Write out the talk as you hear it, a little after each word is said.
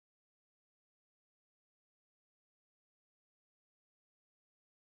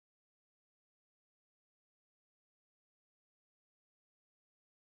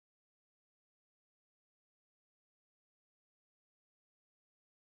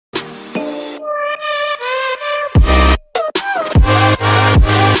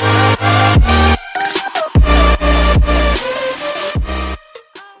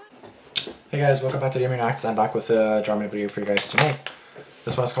guys, welcome back to Damian Acts. I'm back with a Dhar Mann video for you guys tonight.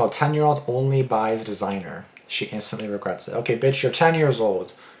 This one is called 10-Year-Old Only Buys Designer. She instantly regrets it. Okay, bitch, you're 10 years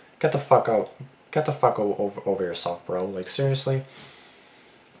old. Get the fuck out. Get the fuck over yourself, bro. Like, seriously?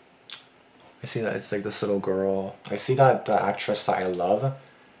 I see that it's like this little girl. I see that the actress that I love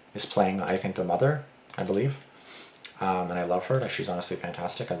is playing, I think, the mother, I believe. And I love her. Like, she's honestly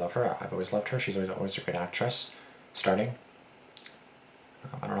fantastic. I love her. I've always loved her. She's always a great actress. Starting.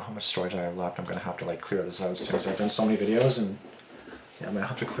 I don't know how much storage I have left. I'm going to have to like clear this out soon because I've done so many videos and yeah, I'm going to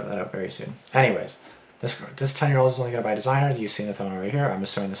have to clear that out very soon. Anyways, this 10-year-old is only going to buy designer. You've seen the thumbnail right here. I'm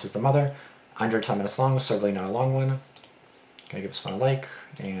assuming this is the mother. Under 10 minutes long, so really not a long one. Gonna give this one a like,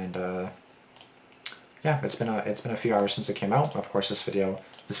 and yeah, it's been a few hours since it came out. Of course, this video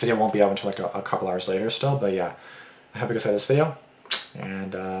won't be out until like a couple hours later still, but yeah, I hope you guys like this video,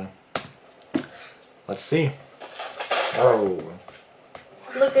 and let's see. Oh.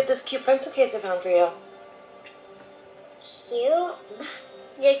 Look at this cute pencil case I found for you. Cute?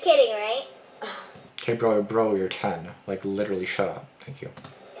 You're kidding, right? Okay, bro, you're 10. Like, literally, shut up. Thank you.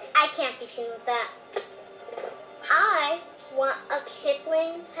 I can't be seen with that. I want a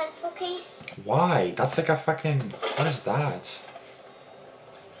Kipling pencil case. Why? That's like a fucking... What is that?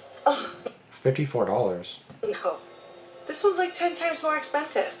 Oh. $54. No. This one's like 10 times more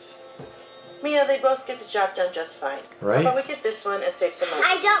expensive. Mia, they both get the job done just fine. Right? How about we get this one and save some money?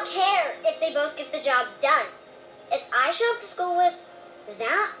 I don't care if they both get the job done. If I show up to school with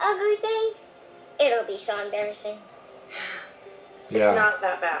that ugly thing, it'll be so embarrassing. Yeah. It's not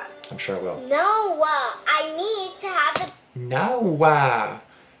that bad. I'm sure it will. No, I need to have the... No, I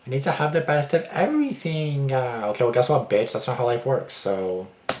need to have the best of everything. Okay, well, guess what, bitch? That's not how life works, so...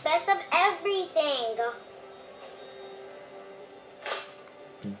 best of everything.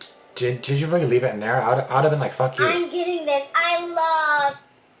 Did you really leave it in there? I'd have been like, fuck you. I'm getting this. I love...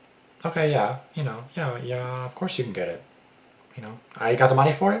 Okay, yeah, you know, yeah, of course you can get it. You know, I got the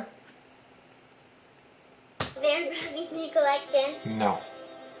money for it? Van Ravi's new collection. No.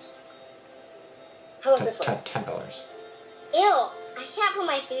 How about this one? $10. Ew, I can't put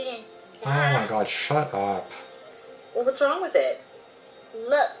my food in. Oh my god, shut up. Well, what's wrong with it?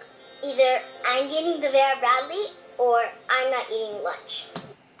 Look, either I'm getting the Vera Bradley or I'm not eating lunch.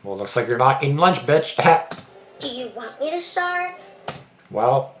 Well, looks like you're not eating lunch, bitch. Do you want me to starve?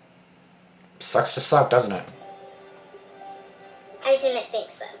 Well, sucks to suck, doesn't it? I didn't think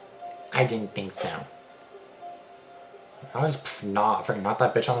so. I didn't think so. I was not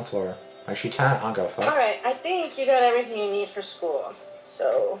that bitch on the floor. Like, she 10, I'll go fuck. Alright, I think you got everything you need for school.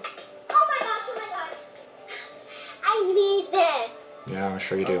 So... Oh my gosh. I need this. Yeah, I'm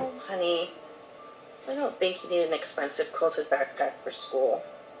sure you do. Oh, honey. I don't think you need an expensive quilted backpack for school.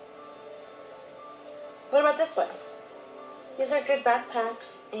 What about this one? These are good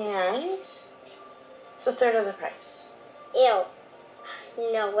backpacks, and it's a third of the price. Ew.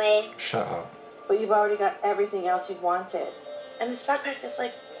 No way. Shut up. But you've already got everything else you wanted. And this backpack is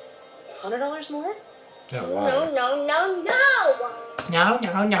like $100 more? Yeah, why?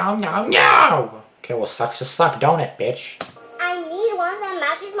 No. Okay, well, sucks to suck, don't it, bitch? I need one that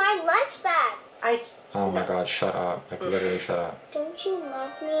matches my lunch bag. Oh my god, shut up. Like, literally shut up. Don't you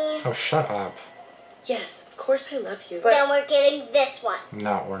love me? Oh, shut up. Yes, of course I love you, but... Then we're getting this one.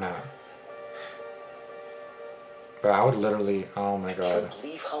 No, we're not. But I would literally, oh my I god. can't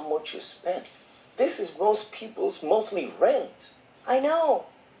believe how much you spent. This is most people's monthly rent. I know.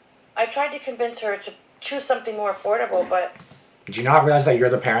 I tried to convince her to choose something more affordable, but... Did you not realize that you're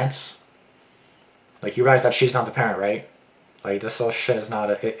the parents? Like, you realize that she's not the parent, right? Like, this little shit is not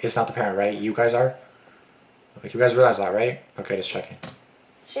the parent, right? You guys are? Like, you guys realize that, right? Okay, just checking.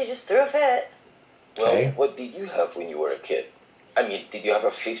 She just threw a fit. Okay. Well, what did you have when you were a kid? I mean, did you have a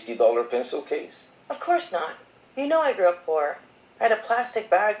 $50 pencil case? Of course not. You know I grew up poor. I had a plastic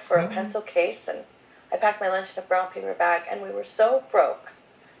bag for a pencil case, and I packed my lunch in a brown paper bag, and we were so broke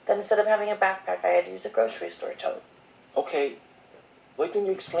that instead of having a backpack, I had to use a grocery store tote. Okay, why don't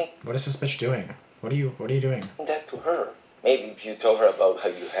you explain What is this bitch doing? What are you doing? that to her? Maybe if you tell her about how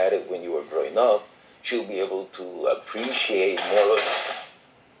you had it when you were growing up, she'll be able to appreciate more of...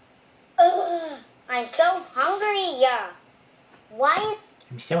 Ugh, I'm so hungry. Why?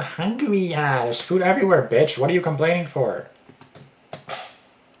 I'm so hungry, there's food everywhere, bitch. What are you complaining for?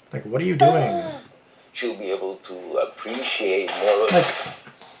 Like, what are you doing? She'll be able to appreciate more of... Like,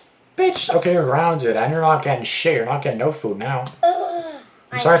 bitch, okay, you're grounded, and you're not getting shit. You're not getting no food now.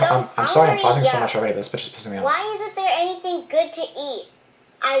 I'm sorry I'm pausing so much already. This bitch is pissing me off. Why isn't there anything good to eat?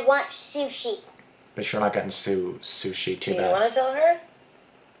 I want sushi. Bitch, you're not getting sushi. Too Do you bad. want to tell her?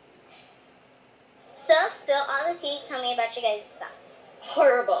 So, spill all the tea. Tell me about your guys' stuff.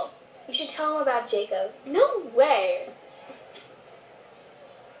 Horrible. You should tell him about Jacob. No way.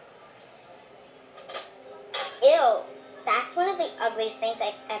 Ew, that's one of the ugliest things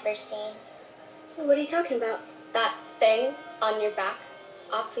I've ever seen. What are you talking about? That thing on your back?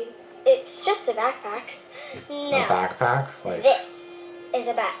 Opie? It's just a backpack. No. A backpack? Like, This is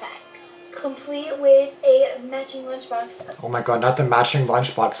a backpack. Complete with a matching lunchbox. oh my god, not the matching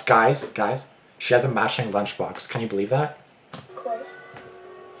lunchbox. Guys, she has a matching lunchbox. Can you believe that? Of course.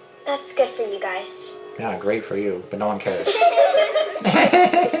 That's good for you guys. Yeah, great for you, but no one cares.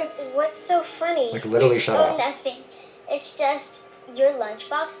 What's so funny? Like, literally shut Oh, up. nothing. It's just your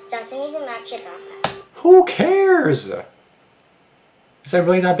lunchbox doesn't even match your backpack. Who cares? Is that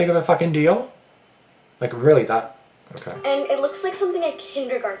really that big of a fucking deal? Like, really, that... Okay. And it looks like something a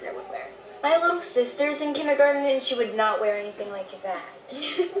kindergartner would wear. My little sister's in kindergarten and she would not wear anything like that.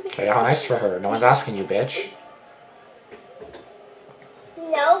 Okay, how nice for her. No one's asking you, bitch.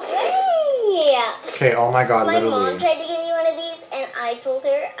 No way! Okay, oh my god, My mom literally. tried to give me one of these, and I told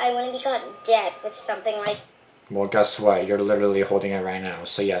her I wouldn't be caught dead with something like Well, guess what? You're literally holding it right now.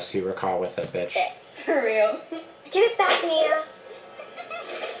 So yes, you were caught with it, bitch. this. For real. Give it back, Mia.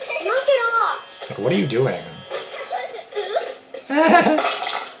 Knock it off. Like, what are you doing? Oops.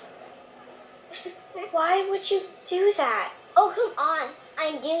 Why would you do that? Oh, come on.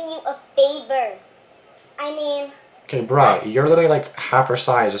 I'm doing you a favor. I mean, Okay, bruh, you're literally like half her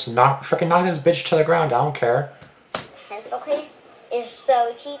size. Just freaking knock this bitch to the ground. I don't care. pencil case is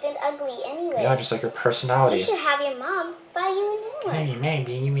so cheap and ugly anyway. Yeah, just like your You personality. should have your mom buy you a new one.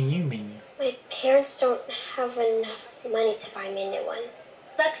 Maybe, you. My parents don't have enough money to buy me a new one.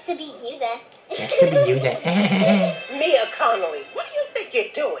 Sucks to be you then. That could be you then. Mia Connolly, what do you think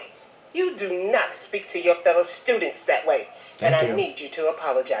you're doing? You do not speak to your fellow students that way. Thank and you. I need you to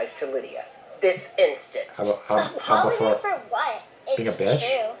apologize to Lydia. This instant. How Apologize before... for what? It's Being a bitch?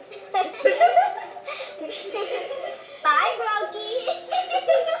 true. Bye,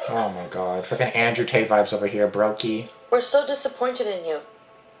 Brokey. Oh my god. Freaking Andrew Tate vibes over here, brokey. We're so disappointed in you.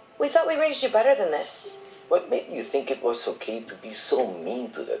 We thought we raised you better than this. What made you think it was okay to be so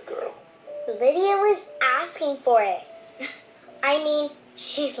mean to that girl? Lydia was asking for it. I mean,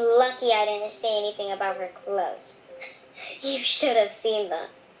 she's lucky I didn't say anything about her clothes. You should have seen them.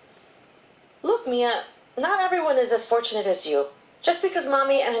 Look, Mia, not everyone is as fortunate as you. Just because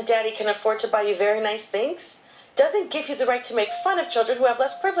mommy and daddy can afford to buy you very nice things doesn't give you the right to make fun of children who have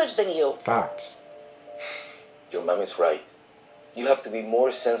less privilege than you. Facts. Your mom is right. You have to be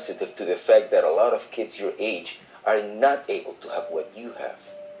more sensitive to the fact that a lot of kids your age are not able to have what you have.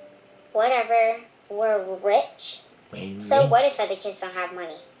 Whatever. We're rich. So what if other kids don't have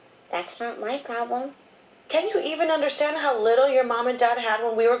money? That's not my problem. Can you even understand how little your mom and dad had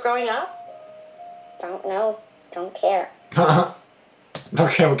when we were growing up? Don't know. Don't care.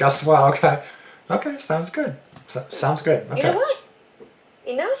 Okay, well, guess what? Okay, sounds good. Sounds good. Okay. You know what?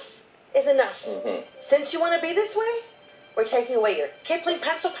 Enough is enough. Mhm. Since you want to be this way, we're taking away your Kipling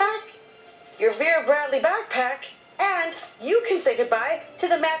pencil pack, your Vera Bradley backpack, and you can say goodbye to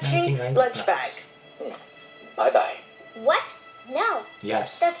the matching 1990 lunch bag. Bye-bye. What? No.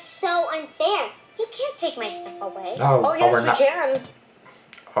 Yes. That's so unfair. You can't take my stuff away. Oh, yes, we're we not. can.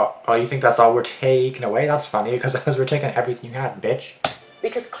 Oh, you think that's all we're taking away? That's funny, because we're taking everything you had, bitch.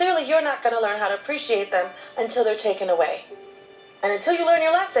 Because clearly you're not going to learn how to appreciate them until they're taken away. And until you learn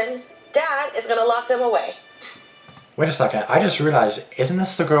your lesson, Dad is going to lock them away. Wait a second, I just realized, isn't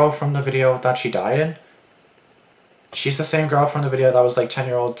this the girl from the video that she died in? She's the same girl from the video that was like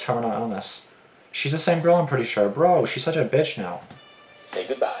 10-year-old terminal illness. She's the same girl, I'm pretty sure. Bro, she's such a bitch now. Say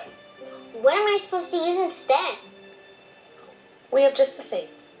goodbye. What am I supposed to use instead? We have just the thing.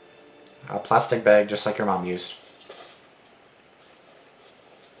 A plastic bag, just like your mom used.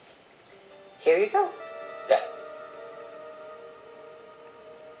 Here you go. That.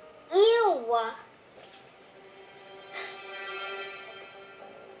 Ew.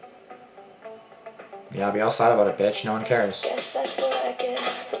 Yeah, be all sad about it, bitch. No one cares. Guess that's what I get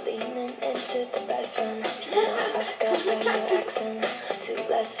for leaning into the best friend. Now I've got my new accent. 2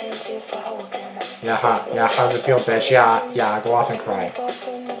 less and 2 for holding. Yeah, how's it feel, bitch? Yeah, go off and cry. Far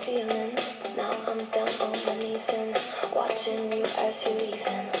from my feelings. Now I'm down on my knees and watching you as you're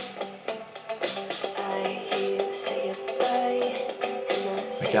leaving. I hear you say goodbye. And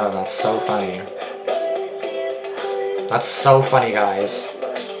I say Yeah, that's so funny. That's so funny, guys.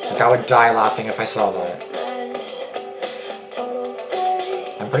 Like, I would die laughing if I saw that.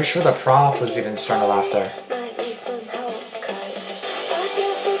 I'm pretty sure the prof was even starting to laugh there. Might need some help, 'cause I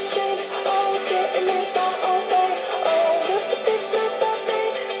never change, always getting it my own way. Oh, look at this mess I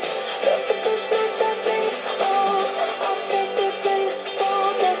make. Look at this mess I make. Oh, I'll take the blame for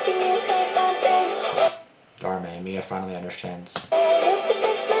making you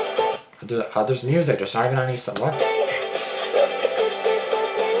There's music. There's not even any what?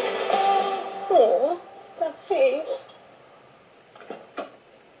 Oh, that face.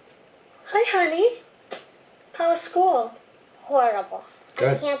 Hi, honey. How was school? Horrible.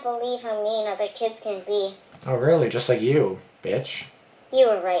 Good. I can't believe how mean other kids can be. Oh really? Just like you, bitch. You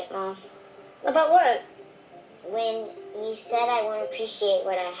were right, Mom. About what? When you said I won't appreciate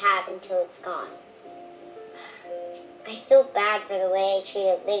what I have until it's gone. I feel bad for the way I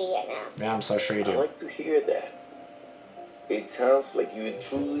treated Lydia now. Yeah, I'm so sure you I do. like to hear that. It sounds like you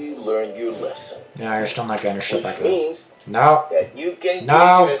truly learned your lesson. Yeah, you're still not getting your shit Which back though. means No. that you can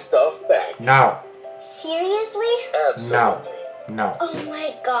No. get your stuff back. No. Seriously? Absolutely. No. Oh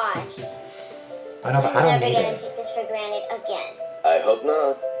my gosh. I know, but I I'm don't never need gonna it. take this for granted again. I hope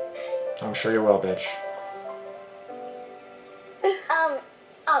not. I'm sure you will, bitch.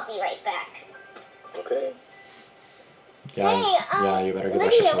 I'll be right back. Okay. Yeah, Hey, yeah, you better do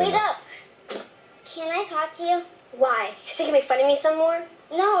that shit Lydia, to wait Lydia. up. Can I talk to you? Why? So you can make fun of me some more?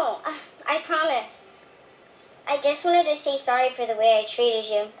 No, I promise. I just wanted to say sorry for the way I treated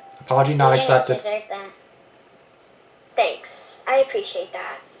you. Apology not You didn't accepted. deserve that. Thanks. I appreciate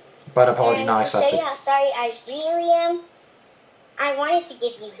that. But apology And not to show accepted. you how sorry I really am, I wanted to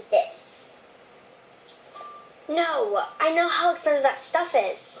give you this. No, I know how expensive that stuff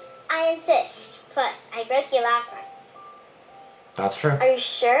is. I insist. Plus, I broke your last one. That's true. Are you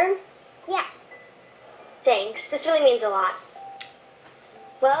sure? Yeah. Thanks. This really means a lot.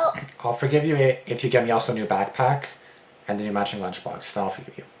 Well, I'll forgive you if you get me also a new backpack and the new matching lunchbox. Then I'll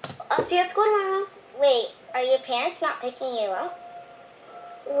forgive you. I'll see you at school tomorrow. Wait, are your parents not picking you up?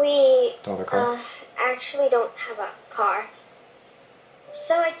 We, Don't have a car? actually don't have a car.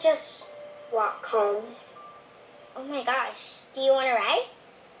 So I just walk home. Oh my gosh, do you want to ride?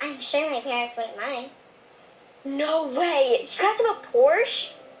 I'm sure my parents wouldn't mind. No way! You guys have a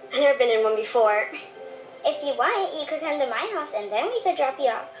Porsche? I've never been in one before. If you want, you could come to my house and then we could drop you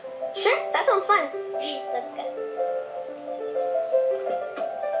off. Sure, that sounds fun. Let's go.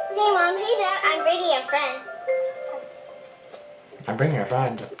 Hey Mom, hey Dad, I'm Brady and friend. I'm bringing a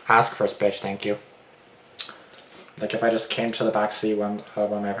friend. Ask first, bitch. Thank you. Like if I just came to the back seat when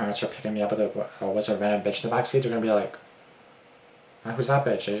my parents are picking me up with a was a random bitch in the back seat, they're gonna be like, "Who's that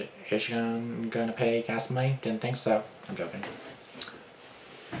bitch? Is she gonna pay gas money? Didn't think so." I'm joking.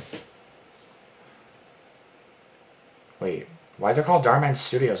 Wait, why is it called Dhar Mann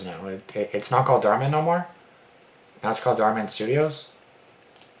Studios now? It's not called Dhar Mann no more? Now it's called Dhar Mann Studios?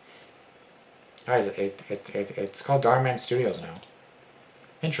 Guys, it's called Dhar Mann Studios now.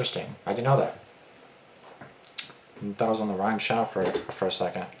 Interesting. I didn't know that. I thought I was on the wrong channel for a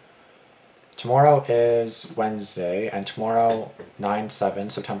second. Tomorrow is Wednesday, and tomorrow,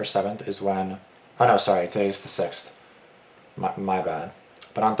 9/7, September 7th, is when... Oh no, sorry, today's the 6th. My bad.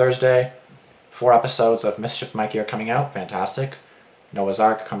 But on Thursday, 4 episodes of Mischief Mikey are coming out. Fantastic. Noah's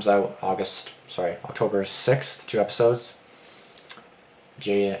Ark comes out October 6th, 2 episodes.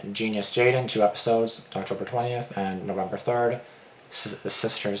 Genius Jaden, 2 episodes, October 20th, and November 3rd.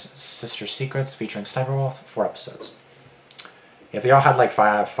 Sister Secrets featuring Sniper Wolf, 4 episodes. If they all had like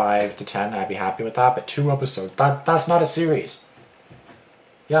 5 to 10, I'd be happy with that. But 2 episodes, that's not a series.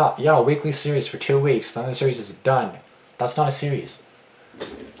 Yeah, a weekly series for 2 weeks. Then the series is done. That's not a series.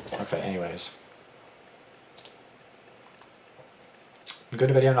 Okay, anyways.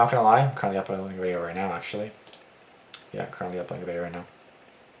 Good video, not gonna lie. I'm currently uploading a video right now, actually. Yeah, currently uploading a video right now.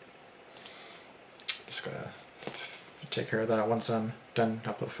 Just gotta take care of that once I'm done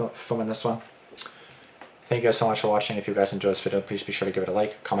filming this one. Thank you guys so much for watching. If you guys enjoyed this video, please be sure to give it a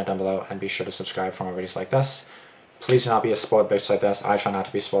like, comment down below, and be sure to subscribe for more videos like this. Please do not be a spoiled bitch like this. I try not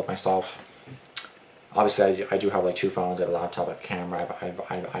to be spoiled myself. Obviously, I do have like 2 phones, I have a laptop, I have a camera,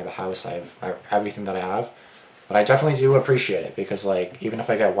 I have a house, I have everything that I have. But I definitely do appreciate it, because like, even if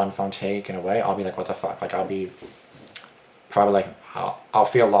I get one phone taken away, I'll be like, what the fuck? Like, I'll be probably like, I'll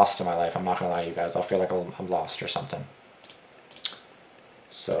feel lost in my life. I'm not gonna lie to you guys. I'll feel like I'm lost or something.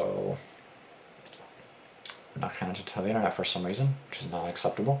 So, I'm not connected to the internet for some reason, which is not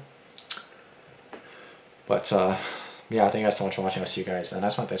acceptable. But, yeah, thank you guys so much for watching. I'll see you guys in the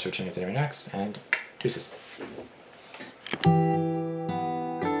next one. Thanks for tuning in to the next, and deuces.